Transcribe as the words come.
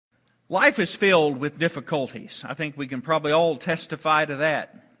Life is filled with difficulties. I think we can probably all testify to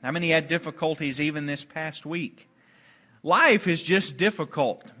that. How many had difficulties even this past week? Life is just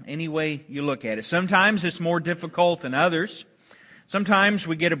difficult any way you look at it. Sometimes it's more difficult than others. Sometimes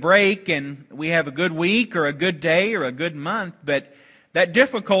we get a break and we have a good week or a good day or a good month, but that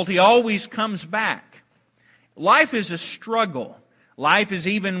difficulty always comes back. Life is a struggle. Life is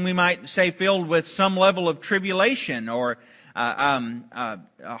even, we might say, filled with some level of tribulation or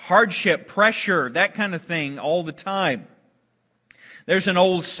hardship, pressure, that kind of thing all the time. There's an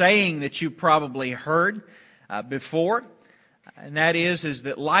old saying that you've probably heard before, and that is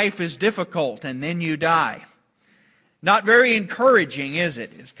that life is difficult and then you die. Not very encouraging, is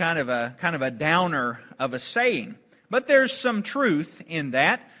it? It's kind of a downer of a saying. But there's some truth in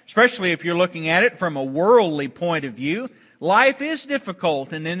that, especially if you're looking at it from a worldly point of view. Life is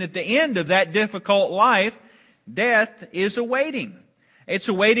difficult, and then at the end of that difficult life, death is awaiting. It's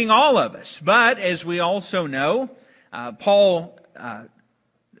awaiting all of us. But as we also know, Paul,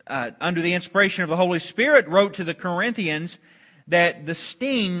 under the inspiration of the Holy Spirit, wrote to the Corinthians that the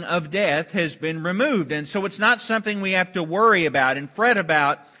sting of death has been removed. And so it's not something we have to worry about and fret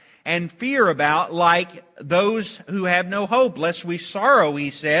about and fear about like those who have no hope, lest we sorrow,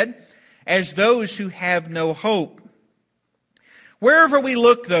 he said, as those who have no hope. Wherever we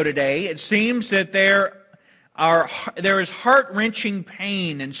look, though, today, it seems that there is heart-wrenching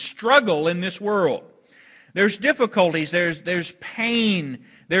pain and struggle in this world. There's difficulties, there's pain,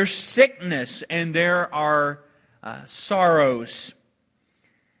 there's sickness, and there are sorrows.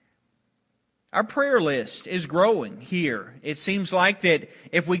 Our prayer list is growing here. It seems like that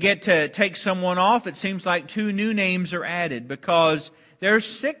if we get to take someone off, it seems like 2 new names are added because there's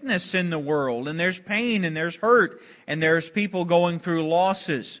sickness in the world, and there's pain, and there's hurt, and there's people going through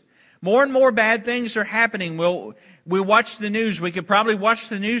losses. More and more bad things are happening. We watch the news. We could probably watch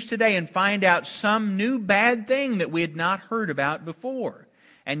the news today and find out some new bad thing that we had not heard about before.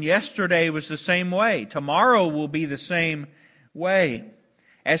 And yesterday was the same way. Tomorrow will be the same way.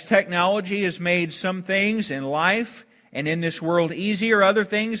 As technology has made some things in life and in this world easier, other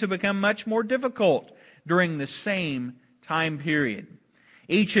things have become much more difficult during the same time period.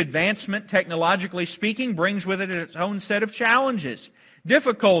 Each advancement, technologically speaking, brings with it its own set of challenges,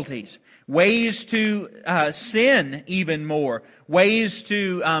 difficulties, ways to sin even more, ways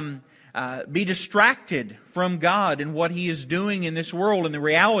to be distracted from God and what He is doing in this world and the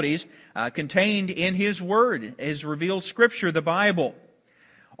realities contained in His Word, His revealed Scripture, the Bible.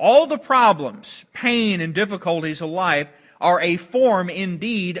 All the problems, pain, and difficulties of life are a form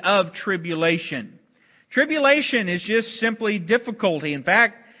indeed of tribulation. Tribulation is just simply difficulty. In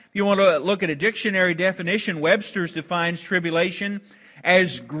fact, if you want to look at a dictionary definition, Webster's defines tribulation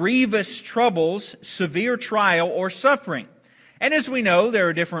as grievous troubles, severe trial, or suffering. And as we know, there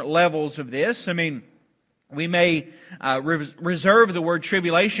are different levels of this. I mean, we may reserve the word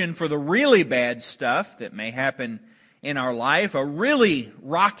tribulation for the really bad stuff that may happen in our life, a really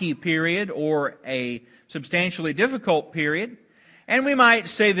rocky period or a substantially difficult period. And we might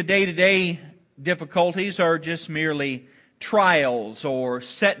say the day-to-day difficulties are just merely trials or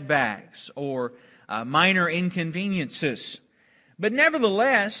setbacks or minor inconveniences. But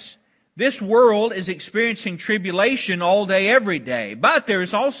nevertheless, this world is experiencing tribulation all day, every day. But there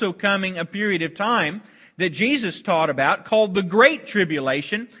is also coming a period of time that Jesus taught about called the Great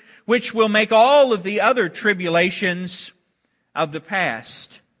Tribulation, which will make all of the other tribulations of the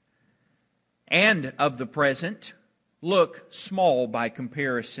past and of the present look small by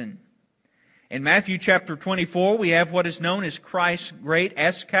comparison. In Matthew chapter 24, we have what is known as Christ's great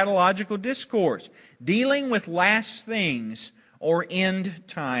eschatological discourse, dealing with last things or end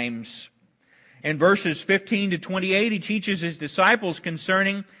times. In verses 15 to 28, He teaches His disciples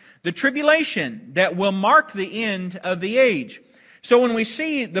concerning the tribulation that will mark the end of the age. So when we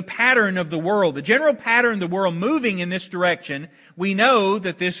see the pattern of the world, the general pattern of the world moving in this direction, we know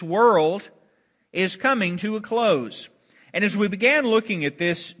that this world is coming to a close. And as we began looking at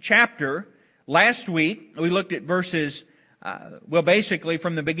this chapter, last week, we looked at verses, basically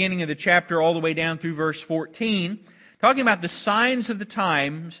from the beginning of the chapter all the way down through verse 14, talking about the signs of the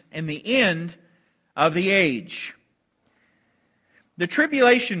times and the end of the age. The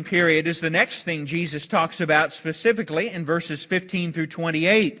tribulation period is the next thing Jesus talks about specifically in verses 15 through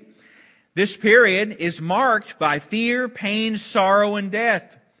 28. This period is marked by fear, pain, sorrow, and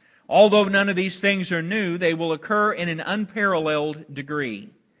death. Although none of these things are new, they will occur in an unparalleled degree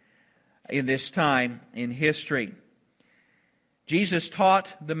in this time in history. Jesus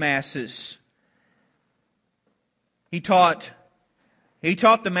taught the masses. He taught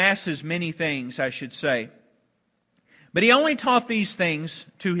the masses many things, I should say. But He only taught these things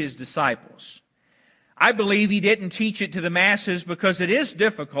to His disciples. I believe He didn't teach it to the masses because it is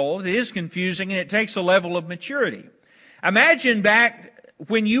difficult, it is confusing, and it takes a level of maturity. Imagine back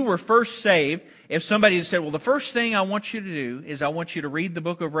when you were first saved, if somebody had said, well, the first thing I want you to do is I want you to read the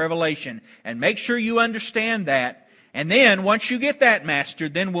book of Revelation and make sure you understand that. And then once you get that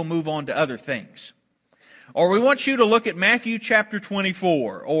mastered, then we'll move on to other things. Or we want you to look at Matthew chapter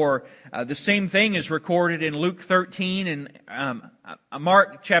 24, or the same thing is recorded in Luke 13 and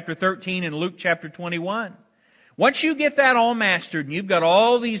Mark chapter 13 and Luke chapter 21. Once you get that all mastered and you've got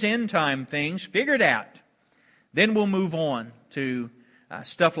all these end time things figured out, then we'll move on to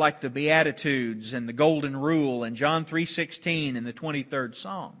stuff like the Beatitudes and the Golden Rule and John 3:16 and the 23rd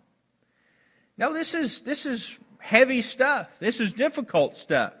Psalm. No, this is heavy stuff. This is difficult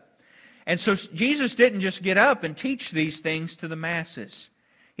stuff. And so Jesus didn't just get up and teach these things to the masses.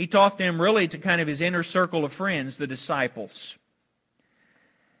 He taught them really to kind of His inner circle of friends, the disciples.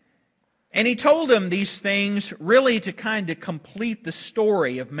 And He told them these things really to kind of complete the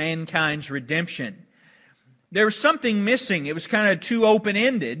story of mankind's redemption. There was something missing. It was kind of too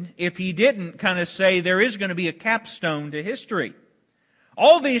open-ended if He didn't kind of say there is going to be a capstone to history.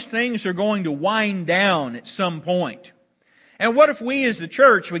 All these things are going to wind down at some point. And what if we as the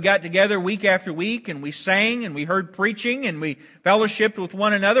church, we got together week after week and we sang and we heard preaching and we fellowshiped with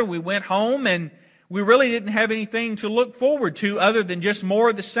one another, we went home and we really didn't have anything to look forward to other than just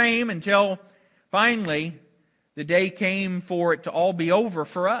more of the same until finally the day came for it to all be over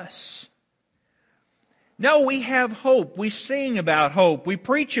for us. No, we have hope. We sing about hope. We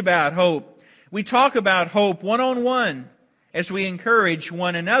preach about hope. We talk about hope one-on-one as we encourage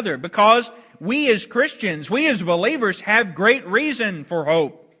one another, because we as Christians, we as believers have great reason for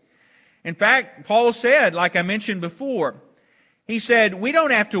hope. In fact, Paul said, like I mentioned before, he said, we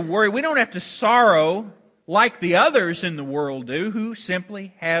don't have to worry, we don't have to sorrow like the others in the world do who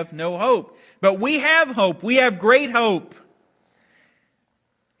simply have no hope. But we have hope. We have great hope.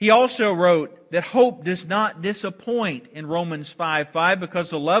 He also wrote that hope does not disappoint in Romans 5:5 because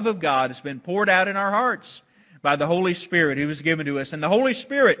the love of God has been poured out in our hearts by the Holy Spirit who was given to us. And the Holy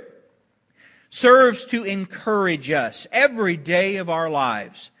Spirit serves to encourage us every day of our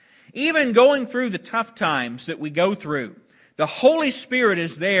lives. Even going through the tough times that we go through, the Holy Spirit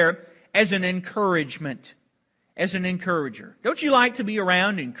is there as an encouragement, as an encourager. Don't you like to be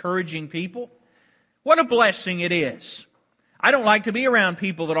around encouraging people? What a blessing it is. I don't like to be around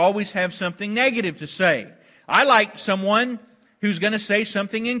people that always have something negative to say. I like someone who's going to say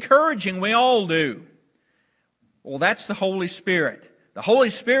something encouraging. We all do. Well, that's the Holy Spirit. The Holy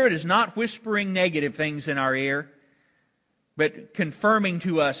Spirit is not whispering negative things in our ear, but confirming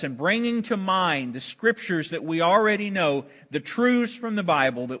to us and bringing to mind the Scriptures that we already know, the truths from the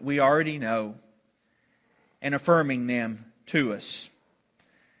Bible that we already know, and affirming them to us.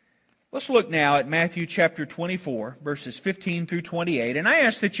 Let's look now at Matthew chapter 24, verses 15 through 28. And I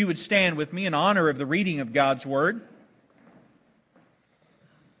ask that you would stand with me in honor of the reading of God's Word.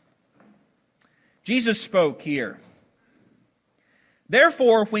 Jesus spoke here.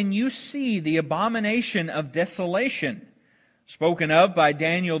 Therefore, when you see the abomination of desolation, spoken of by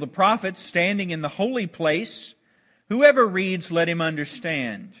Daniel the prophet, standing in the holy place, whoever reads, let him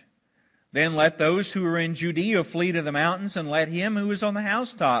understand. Then let those who are in Judea flee to the mountains, and let him who is on the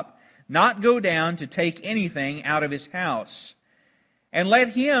housetop not go down to take anything out of his house. And let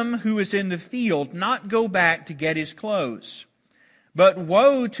him who is in the field not go back to get his clothes. But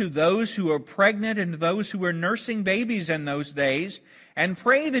woe to those who are pregnant and those who are nursing babies in those days, and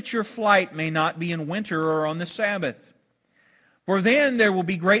pray that your flight may not be in winter or on the Sabbath. For then there will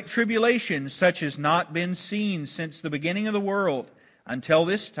be great tribulation, such as not been seen since the beginning of the world, until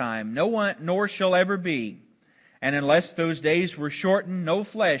this time, no one nor shall ever be. And unless those days were shortened, no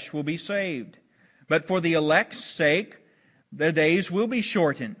flesh will be saved. But for the elect's sake, the days will be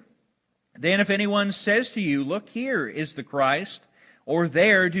shortened. Then if anyone says to you, look, here is the Christ, or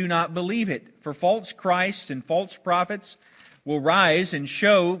there, do not believe it. For false Christs and false prophets will rise and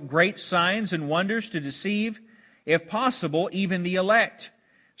show great signs and wonders to deceive, if possible, even the elect.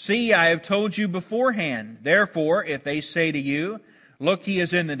 See, I have told you beforehand. Therefore, if they say to you, look, he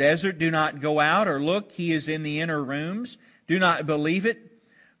is in the desert, do not go out, or look, he is in the inner rooms, do not believe it.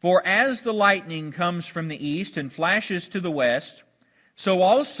 For as the lightning comes from the east and flashes to the west, so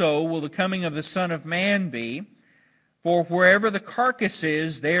also will the coming of the Son of Man be. For wherever the carcass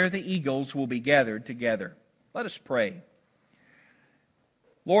is, there the eagles will be gathered together. Let us pray.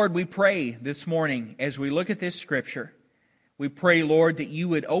 Lord, we pray this morning as we look at this Scripture, we pray, Lord, that you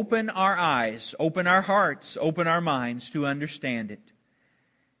would open our eyes, open our hearts, open our minds to understand it.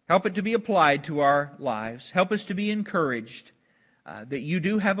 Help it to be applied to our lives. Help us to be encouraged that you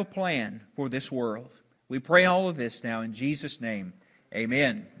do have a plan for this world. We pray all of this now in Jesus' name.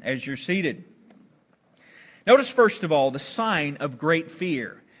 Amen. As you're seated. Notice first of all the sign of great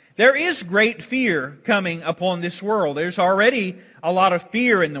fear. There is great fear coming upon this world. There's already a lot of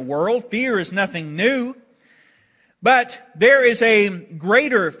fear in the world. Fear is nothing new. But there is a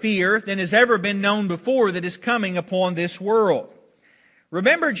greater fear than has ever been known before that is coming upon this world.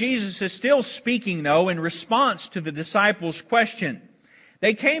 Remember, Jesus is still speaking, though, in response to the disciples' question.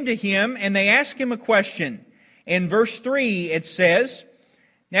 They came to Him and they asked Him a question. In verse 3 it says,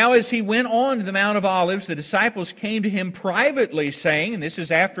 "Now as He went on to the Mount of Olives, the disciples came to Him privately, saying," and this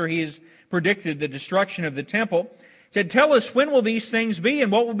is after He has predicted the destruction of the temple, said, "Tell us, when will these things be, and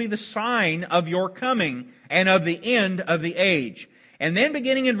what will be the sign of your coming and of the end of the age?" And then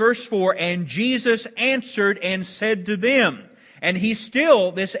beginning in verse 4, "And Jesus answered and said to them," and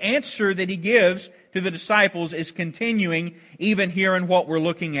this answer that He gives to the disciples is continuing even here in what we're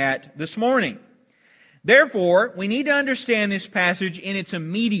looking at this morning. Therefore, we need to understand this passage in its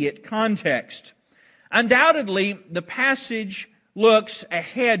immediate context. Undoubtedly, the passage looks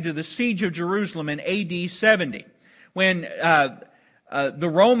ahead to the siege of Jerusalem in AD 70, when the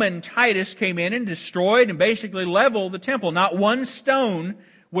Roman Titus came in and destroyed and basically leveled the temple. Not one stone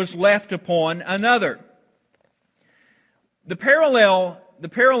was left upon another. The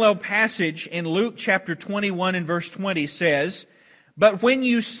parallel passage in Luke chapter 21 and verse 20 says, "But when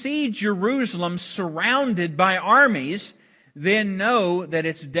you see Jerusalem surrounded by armies, then know that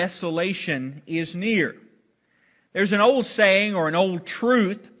its desolation is near." There's an old saying or an old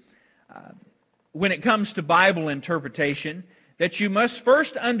truth when it comes to Bible interpretation, that you must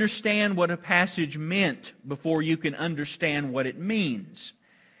first understand what a passage meant before you can understand what it means.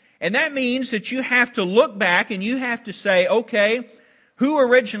 And that means that you have to look back and you have to say, okay, who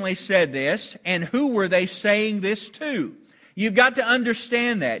originally said this and who were they saying this to? You've got to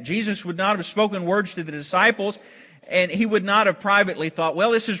understand that. Jesus would not have spoken words to the disciples, and He would not have privately thought, well,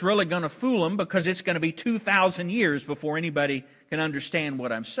 this is really going to fool them because it's going to be 2,000 years before anybody can understand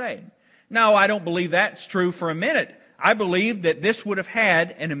what I'm saying. No, I don't believe that's true for a minute. I believe that this would have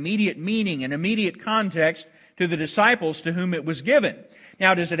had an immediate meaning, an immediate context to the disciples to whom it was given.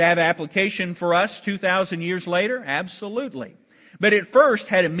 Now, does it have application for us 2,000 years later? Absolutely. But it first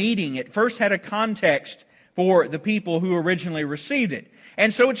had a meaning. It first had a context for the people who originally received it.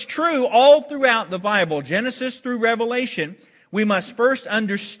 And so it's true all throughout the Bible, Genesis through Revelation, we must first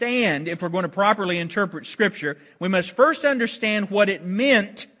understand, if we're going to properly interpret Scripture, we must first understand what it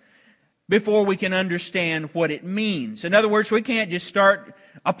meant before we can understand what it means. In other words, we can't just start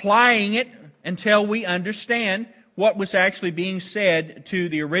applying it until we understand what was actually being said to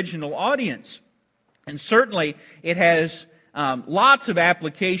the original audience. And certainly it has lots of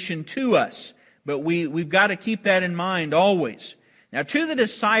application to us, but we've got to keep that in mind always. Now, to the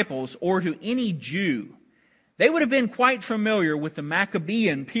disciples or to any Jew, they would have been quite familiar with the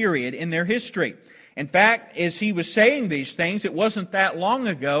Maccabean period in their history. In fact, as he was saying these things, it wasn't that long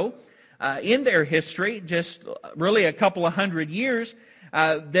ago in their history, just really a couple of hundred years,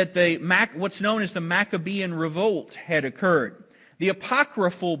 that what's known as the Maccabean Revolt had occurred. The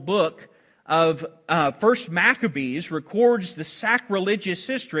apocryphal book of First Maccabees records the sacrilegious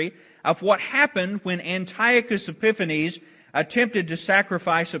history of what happened when Antiochus Epiphanes attempted to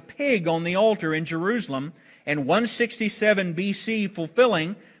sacrifice a pig on the altar in Jerusalem in 167 BC,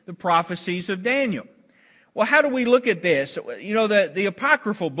 fulfilling the prophecies of Daniel. Well, how do we look at this? You know, the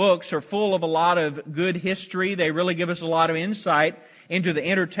apocryphal books are full of a lot of good history. They really give us a lot of insight into the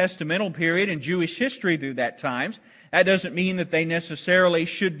intertestamental period and Jewish history through that times. That doesn't mean that they necessarily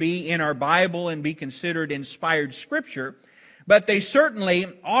should be in our Bible and be considered inspired Scripture, but they certainly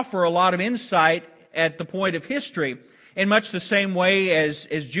offer a lot of insight at the point of history, in much the same way as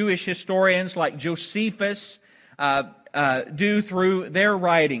Jewish historians like Josephus do through their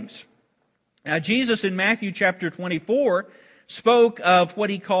writings. Now, Jesus in Matthew chapter 24 spoke of what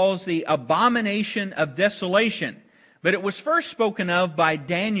He calls the abomination of desolation, but it was first spoken of by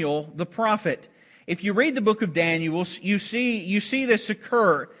Daniel the prophet. If you read the book of Daniel, you see this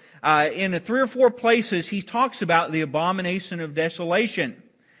occur in 3 or 4 places. He talks about the abomination of desolation.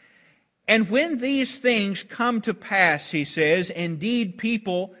 And when these things come to pass, he says, indeed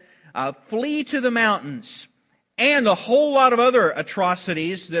people flee to the mountains, and a whole lot of other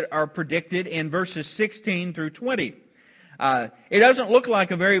atrocities that are predicted in verses 16 through 20. It doesn't look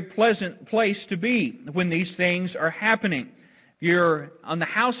like a very pleasant place to be when these things are happening. You're on the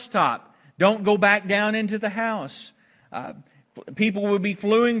housetop. Don't go back down into the house. People will be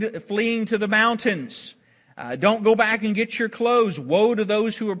fleeing to the mountains. Don't go back and get your clothes. Woe to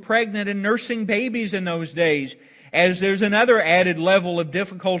those who are pregnant and nursing babies in those days, as there's another added level of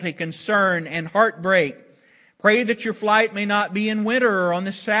difficulty, concern, and heartbreak. Pray that your flight may not be in winter or on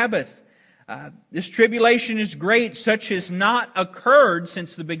the Sabbath. This tribulation is great, such has not occurred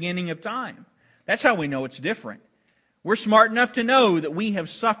since the beginning of time. That's how we know it's different. We're smart enough to know that we have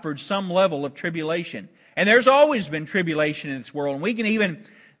suffered some level of tribulation. And there's always been tribulation in this world. And we can even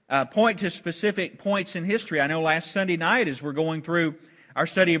point to specific points in history. I know last Sunday night, as we're going through our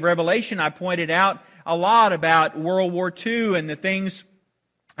study of Revelation, I pointed out a lot about World War II and the things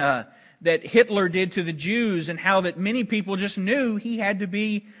that Hitler did to the Jews, and how that many people just knew he had to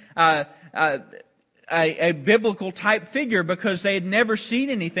be a biblical type figure because they had never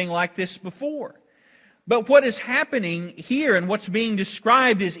seen anything like this before. But what is happening here and what's being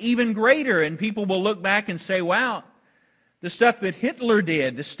described is even greater, and people will look back and say, wow, the stuff that Hitler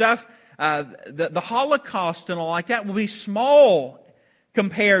did, the stuff, the Holocaust and all like that will be small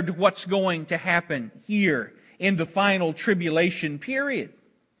compared to what's going to happen here in the final tribulation period.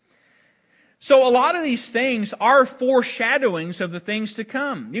 So a lot of these things are foreshadowings of the things to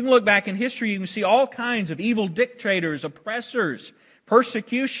come. You can look back in history, you can see all kinds of evil dictators, oppressors,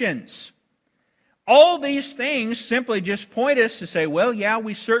 persecutions. All these things simply just point us to say, well, yeah,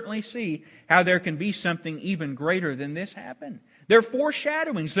 we certainly see how there can be something even greater than this happen. They're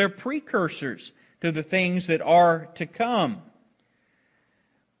foreshadowings, they're precursors to the things that are to come.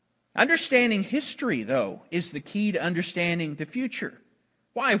 Understanding history, though, is the key to understanding the future.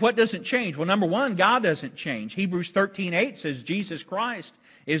 Why? What doesn't change? Well, number one, God doesn't change. Hebrews 13:8 says Jesus Christ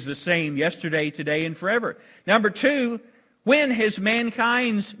is the same yesterday, today, and forever. Number two, when has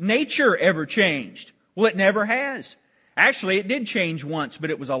mankind's nature ever changed? Well, it never has. Actually, it did change once,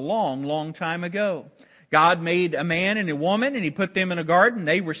 but it was a long, long time ago. God made a man and a woman, and He put them in a garden.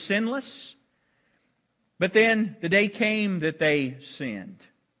 They were sinless. But then the day came that they sinned.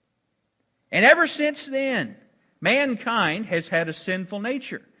 And ever since then, mankind has had a sinful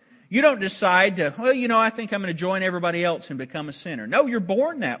nature. You don't decide to, I think I'm going to join everybody else and become a sinner. No, you're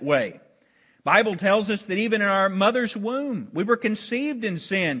born that way. Bible tells us that even in our mother's womb, we were conceived in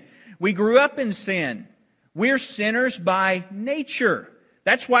sin. We grew up in sin. We're sinners by nature.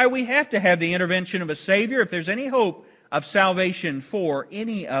 That's why we have to have the intervention of a Savior if there's any hope of salvation for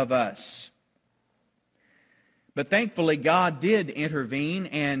any of us. But thankfully, God did intervene,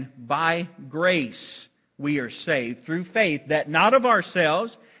 and by grace we are saved through faith, that not of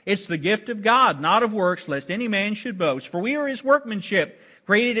ourselves, it's the gift of God, not of works, lest any man should boast. For we are His workmanship,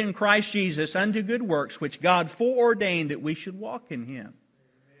 created in Christ Jesus unto good works, which God foreordained that we should walk in Him.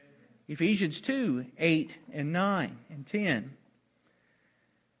 Ephesians 2:8 and 9 and 10.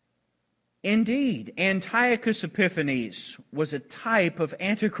 Indeed, Antiochus Epiphanes was a type of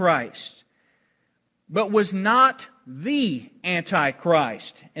Antichrist, but was not the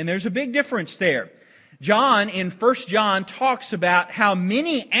Antichrist. And there's a big difference there. John, in 1 John, talks about how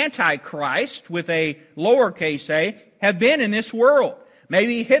many Antichrists, with a lowercase a, have been in this world.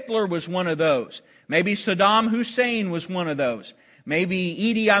 Maybe Hitler was one of those. Maybe Saddam Hussein was one of those. Maybe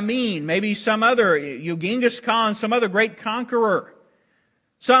Idi Amin. Maybe some other, Genghis Khan, some other great conqueror.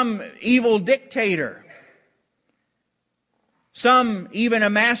 Some evil dictator. Some even a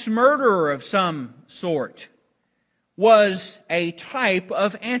mass murderer of some sort was a type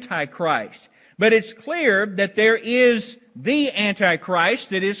of Antichrist. But it's clear that there is the Antichrist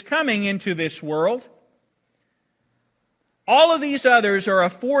that is coming into this world. All of these others are a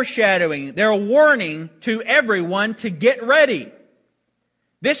foreshadowing. They're a warning to everyone to get ready.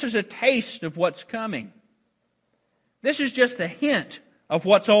 This is a taste of what's coming. This is just a hint of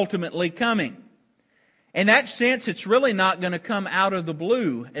what's ultimately coming. In that sense, it's really not going to come out of the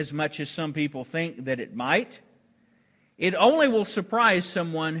blue as much as some people think that it might. It only will surprise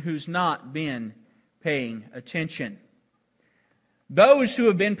someone who's not been paying attention. Those who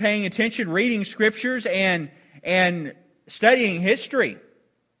have been paying attention, reading scriptures and studying history,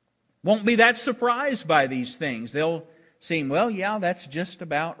 won't be that surprised by these things. They'll seem, well, yeah, that's just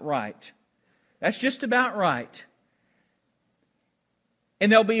about right. That's just about right.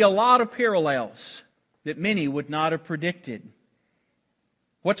 And there'll be a lot of parallels that many would not have predicted.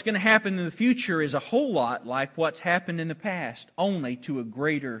 What's going to happen in the future is a whole lot like what's happened in the past, only to a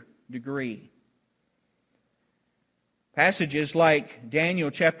greater degree. Passages like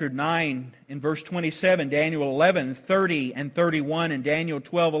Daniel chapter 9 and verse 27, Daniel 11, 30 and 31, and Daniel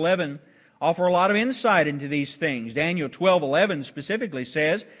 12:11 offer a lot of insight into these things. Daniel 12:11 specifically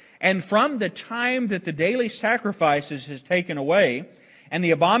says, "And from the time that the daily sacrifices is taken away, and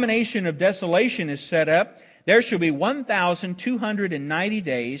the abomination of desolation is set up, there shall be 1,290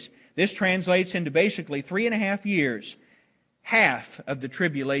 days. This translates into basically 3.5 years, half of the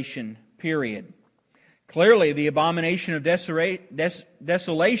tribulation period. Clearly, the abomination of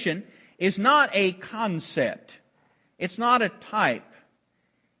desolation is not a concept. It's not a type.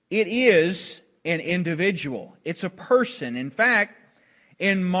 It is an individual. It's a person. In fact,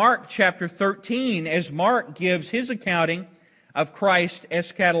 in Mark chapter 13, as Mark gives his accounting of Christ's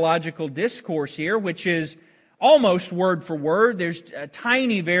eschatological discourse here, which is almost word for word, there's a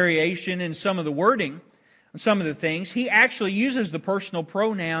tiny variation in some of the wording, some of the things. He actually uses the personal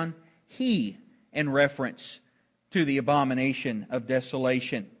pronoun he in reference to the abomination of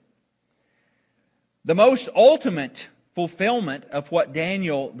desolation. The most ultimate fulfillment of what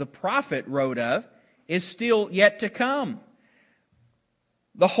Daniel the prophet wrote of is still yet to come.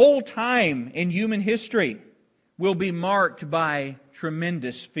 The whole time in human history will be marked by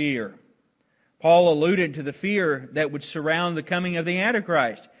tremendous fear. Paul alluded to the fear that would surround the coming of the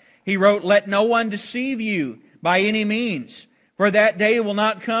Antichrist. He wrote, "Let no one deceive you by any means, for that day will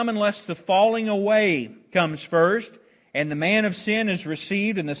not come unless the falling away comes first, and the man of sin is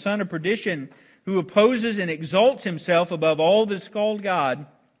received, and the son of perdition, who opposes and exalts himself above all that is called God,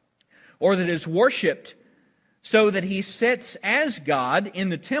 or that is worshipped, so that he sits as God in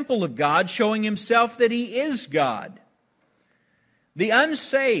the temple of God, showing himself that he is God." The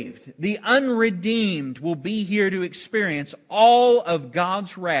unsaved, the unredeemed will be here to experience all of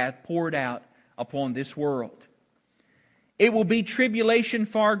God's wrath poured out upon this world. It will be tribulation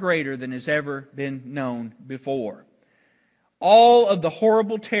far greater than has ever been known before. All of the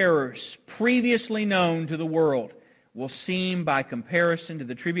horrible terrors previously known to the world will seem, by comparison to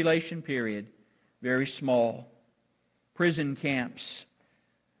the tribulation period, very small. Prison camps,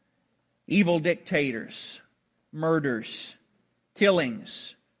 evil dictators, murders,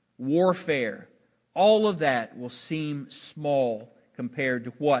 killings, warfare, all of that will seem small compared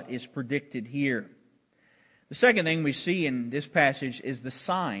to what is predicted here. The second thing we see in this passage is the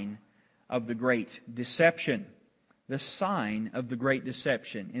sign of the great deception. The sign of the great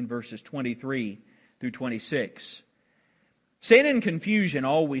deception in verses 23 through 26. Sin and confusion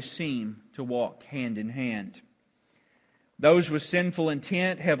always seem to walk hand in hand. Those with sinful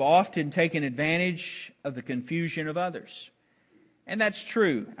intent have often taken advantage of the confusion of others. And that's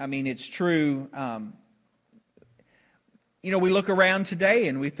true. I mean, it's true. We look around today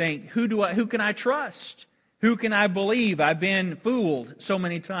and we think, who can I trust? Who can I believe? I've been fooled so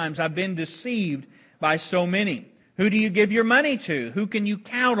many times. I've been deceived by so many. Who do you give your money to? Who can you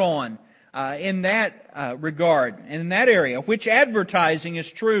count on in that regard and in that area? Which advertising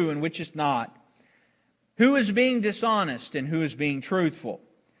is true and which is not? Who is being dishonest and who is being truthful?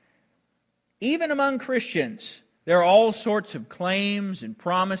 Even among Christians, there are all sorts of claims and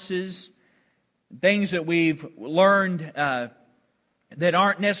promises, things that we've learned that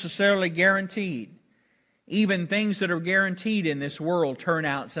aren't necessarily guaranteed. Even things that are guaranteed in this world turn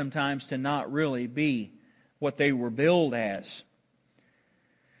out sometimes to not really be what they were billed as.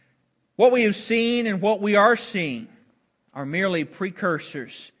 What we have seen and what we are seeing are merely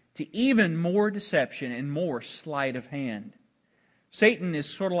precursors to even more deception and more sleight of hand. Satan is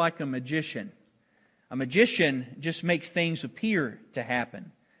sort of like a magician. A magician just makes things appear to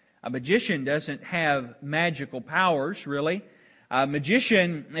happen. A magician doesn't have magical powers, really. A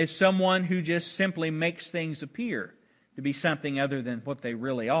magician is someone who just simply makes things appear to be something other than what they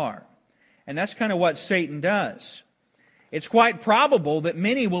really are. And that's kind of what Satan does. It's quite probable that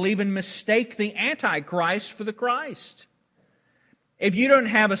many will even mistake the Antichrist for the Christ. If you don't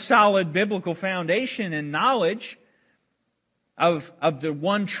have a solid biblical foundation and knowledge of the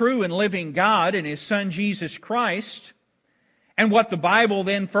one true and living God and His Son Jesus Christ, and what the Bible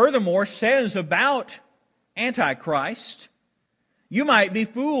then furthermore says about Antichrist, you might be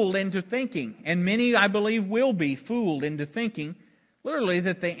fooled into thinking, and many, I believe, will be fooled into thinking, literally,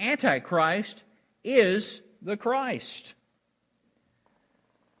 that the Antichrist is the Christ.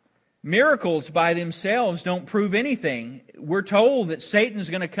 Miracles by themselves don't prove anything. We're told that Satan's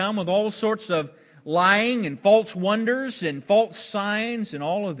going to come with all sorts of lying and false wonders and false signs and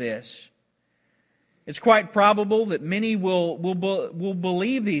all of this. It's quite probable that many will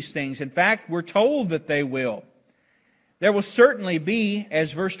believe these things. In fact, we're told that they will. There will certainly be,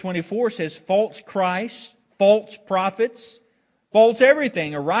 as verse 24 says, false Christs, false prophets, false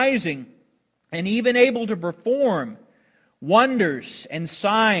everything arising, and even able to perform wonders and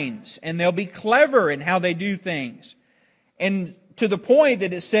signs, and they'll be clever in how they do things. And to the point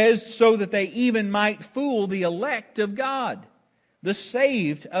that it says, so that they even might fool the elect of God, the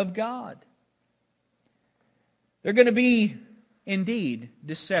saved of God. They're going to be, indeed,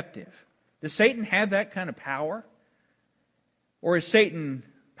 deceptive. Does Satan have that kind of power? Or is Satan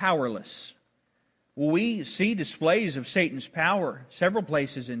powerless. Well, we see displays of Satan's power several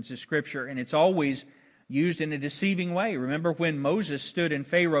places in Scripture, and it's always used in a deceiving way. Remember when Moses stood in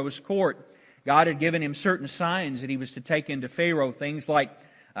Pharaoh's court, God had given him certain signs that he was to take into Pharaoh, things like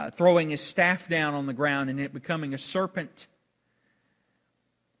throwing his staff down on the ground and it becoming a serpent.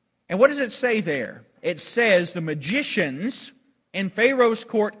 And what does it say there? It says the magicians in Pharaoh's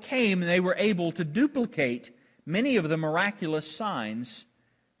court came and they were able to duplicate many of the miraculous signs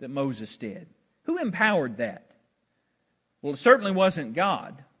that Moses did. Who empowered that? Well, it certainly wasn't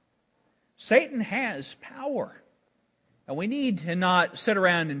God. Satan has power. And we need to not sit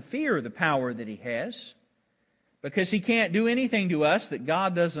around and fear the power that he has, because he can't do anything to us that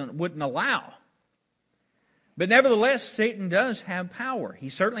God wouldn't allow. But nevertheless, Satan does have power. He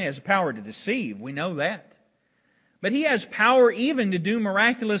certainly has power to deceive. We know that. But he has power even to do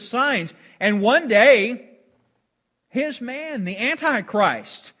miraculous signs. And one day, his man, the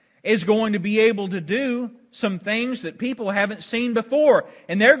Antichrist, is going to be able to do some things that people haven't seen before.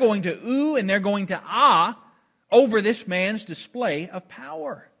 And they're going to ooh and they're going to ah over this man's display of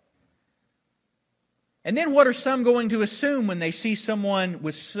power. And then what are some going to assume when they see someone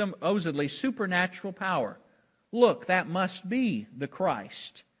with supposedly supernatural power? Look, that must be the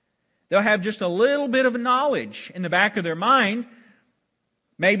Christ. They'll have just a little bit of knowledge in the back of their mind.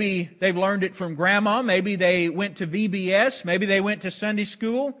 Maybe they've learned it from grandma. Maybe they went to VBS. Maybe they went to Sunday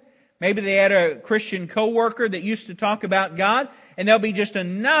school. Maybe they had a Christian coworker that used to talk about God. And there'll be just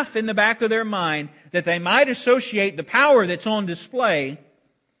enough in the back of their mind that they might associate the power that's on display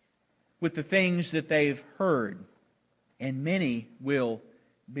with the things that they've heard. And many will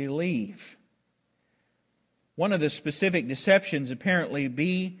believe. One of the specific deceptions apparently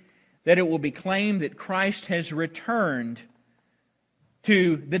be that it will be claimed that Christ has returned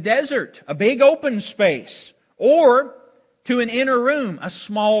to the desert, a big open space, or to an inner room, a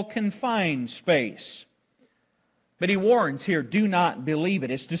small confined space. But he warns here, do not believe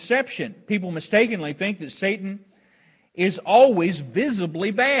it. It's deception. People mistakenly think that Satan is always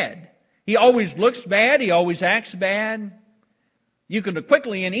visibly bad. He always looks bad. He always acts bad. You can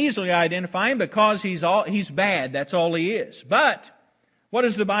quickly and easily identify him because he's bad. That's all he is. But what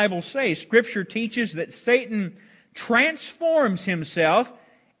does the Bible say? Scripture teaches that Satan transforms himself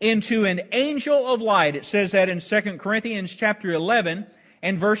into an angel of light. It says that in 2 Corinthians chapter 11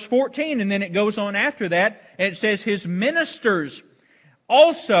 and verse 14. And then it goes on after that, and it says his ministers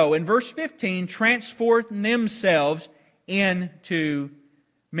also, in verse 15, transform themselves into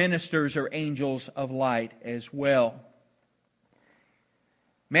ministers or angels of light as well.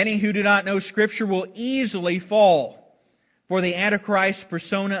 Many who do not know Scripture will easily fall for the Antichrist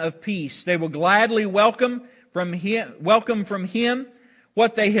persona of peace. They will gladly welcome from him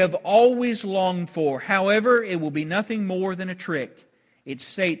what they have always longed for. However, it will be nothing more than a trick. It's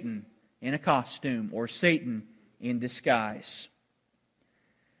Satan in a costume or Satan in disguise.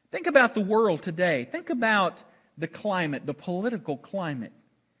 Think about the world today. Think about the climate, the political climate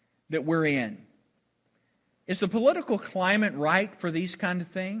that we're in. Is the political climate right for these kind of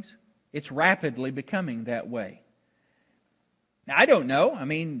things? It's rapidly becoming that way. Now, I don't know. I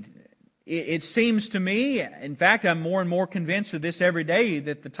mean, it seems to me, in fact, I'm more and more convinced of this every day,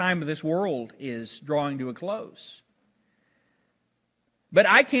 that the time of this world is drawing to a close. But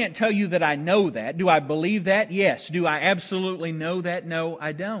I can't tell you that I know that. Do I believe that? Yes. Do I absolutely know that? No,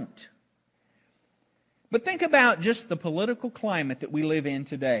 I don't. But think about just the political climate that we live in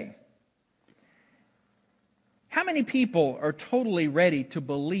today. How many people are totally ready to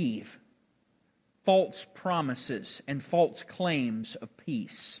believe false promises and false claims of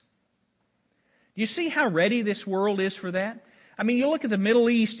peace? Do you see how ready this world is for that? I mean, you look at the Middle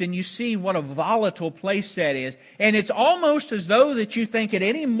East and you see what a volatile place that is. And it's almost as though that you think at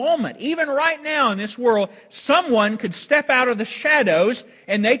any moment, even right now in this world, someone could step out of the shadows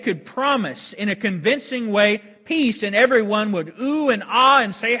and they could promise in a convincing way peace, and everyone would ooh and ah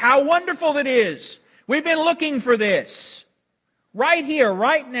and say how wonderful it is. We've been looking for this. Right here,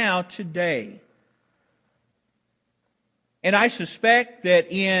 right now, today. And I suspect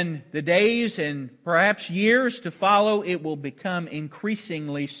that in the days and perhaps years to follow, it will become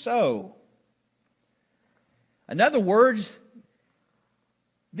increasingly so. In other words,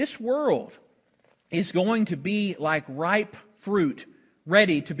 this world is going to be like ripe fruit,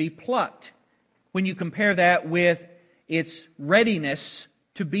 ready to be plucked, when you compare that with its readiness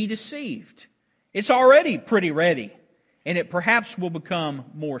to be deceived. It's already pretty ready, and it perhaps will become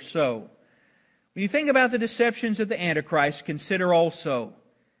more so. When you think about the deceptions of the Antichrist, consider also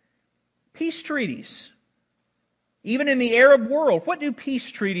peace treaties. Even in the Arab world, what do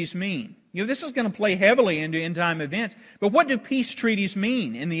peace treaties mean? This is going to play heavily into end-time events, but what do peace treaties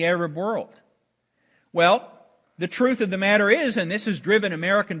mean in the Arab world? Well, the truth of the matter is, and this has driven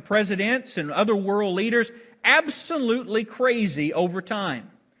American presidents and other world leaders absolutely crazy over time.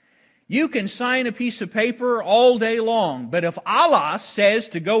 You can sign a piece of paper all day long, but if Allah says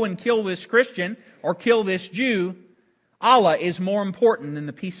to go and kill this Christian or kill this Jew, Allah is more important than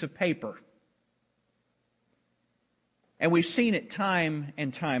the piece of paper. And we've seen it time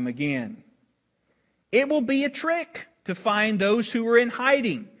and time again. It will be a trick to find those who are in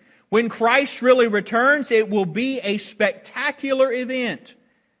hiding. When Christ really returns, it will be a spectacular event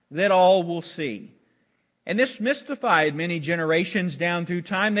that all will see. And this mystified many generations down through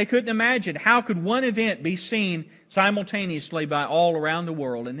time. They couldn't imagine how could one event be seen simultaneously by all around the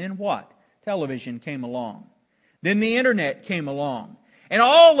world. And then what? Television came along. Then the internet came along. And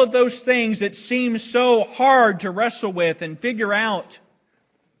all of those things that seem so hard to wrestle with and figure out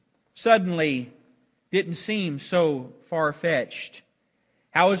suddenly didn't seem so far-fetched.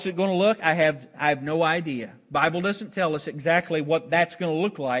 How is it going to look? I have no idea. The Bible doesn't tell us exactly what that's going to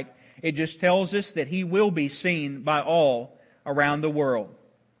look like. It just tells us that He will be seen by all around the world.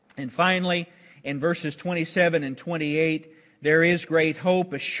 And finally, in verses 27 and 28, there is great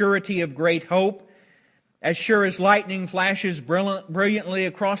hope, a surety of great hope. As sure as lightning flashes brilliantly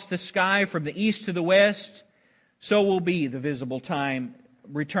across the sky from the east to the west, so will be the visible time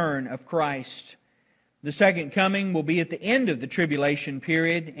return of Christ. The second coming will be at the end of the tribulation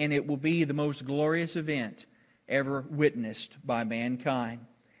period, and it will be the most glorious event ever witnessed by mankind.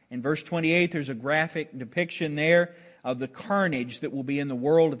 In verse 28, there's a graphic depiction there of the carnage that will be in the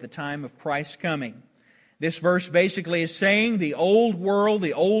world at the time of Christ's coming. This verse basically is saying the old world,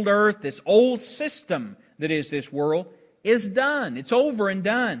 the old earth, this old system that is this world, is done. It's over and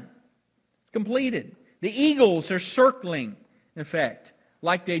done. Completed. The eagles are circling, in effect,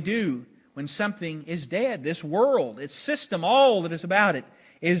 like they do when something is dead. This world, its system, all that is about it,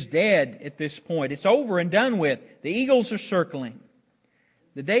 is dead at this point. It's over and done with. The eagles are circling.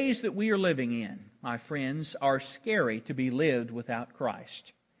 The days that we are living in, my friends, are scary to be lived without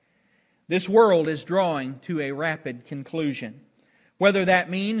Christ. This world is drawing to a rapid conclusion. Whether that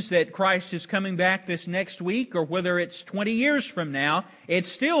means that Christ is coming back this next week or whether it's 20 years from now, it's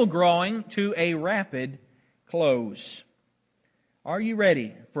still drawing to a rapid close. Are you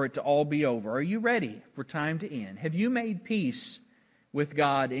ready for it to all be over? Are you ready for time to end? Have you made peace with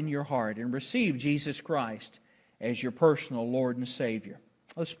God in your heart and received Jesus Christ as your personal Lord and Savior?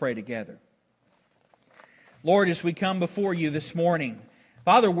 Let's pray together. Lord, as we come before you this morning,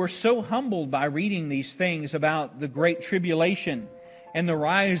 Father, we're so humbled by reading these things about the great tribulation and the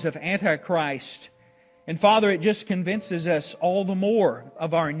rise of Antichrist. And Father, it just convinces us all the more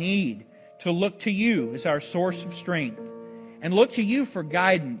of our need to look to you as our source of strength and look to you for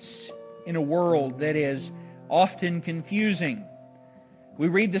guidance in a world that is often confusing. We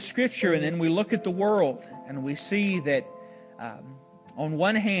read the Scripture and then we look at the world and we see that on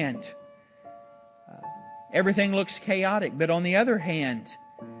one hand, everything looks chaotic, but on the other hand,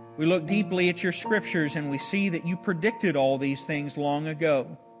 we look deeply at your Scriptures and we see that you predicted all these things long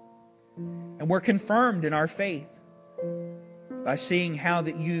ago. And we're confirmed in our faith by seeing how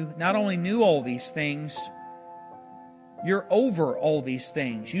that you not only knew all these things, you're over all these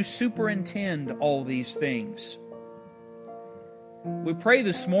things. You superintend all these things. We pray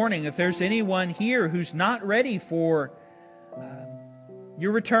this morning if there's anyone here who's not ready for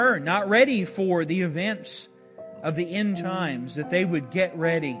your return, not ready for the events of the end times, that they would get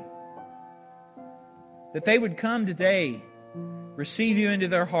ready. That they would come today, receive you into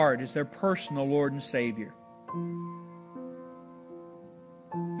their heart as their personal Lord and Savior.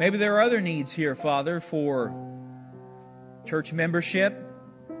 Maybe there are other needs here, Father, for church membership,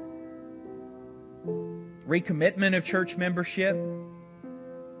 recommitment of church membership,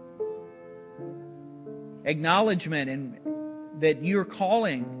 acknowledgement and that you're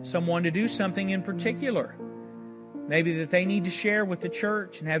calling someone to do something in particular. Maybe that they need to share with the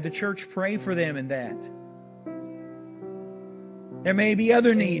church and have the church pray for them in that. There may be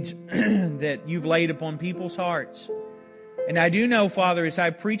other needs that you've laid upon people's hearts. And I do know, Father, as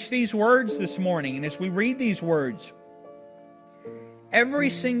I preach these words this morning and as we read these words, every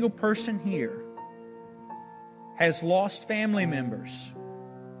single person here has lost family members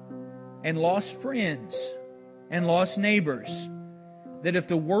and lost friends and lost neighbors, that if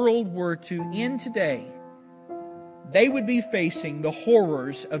the world were to end today, they would be facing the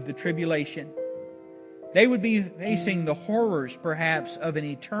horrors of the tribulation. They would be facing the horrors, perhaps, of an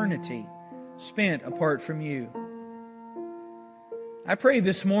eternity spent apart from you. I pray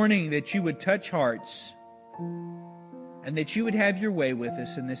this morning that you would touch hearts and that You would have Your way with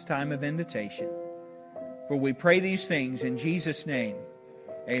us in this time of invitation. For we pray these things in Jesus' name.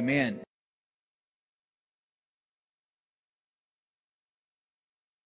 Amen.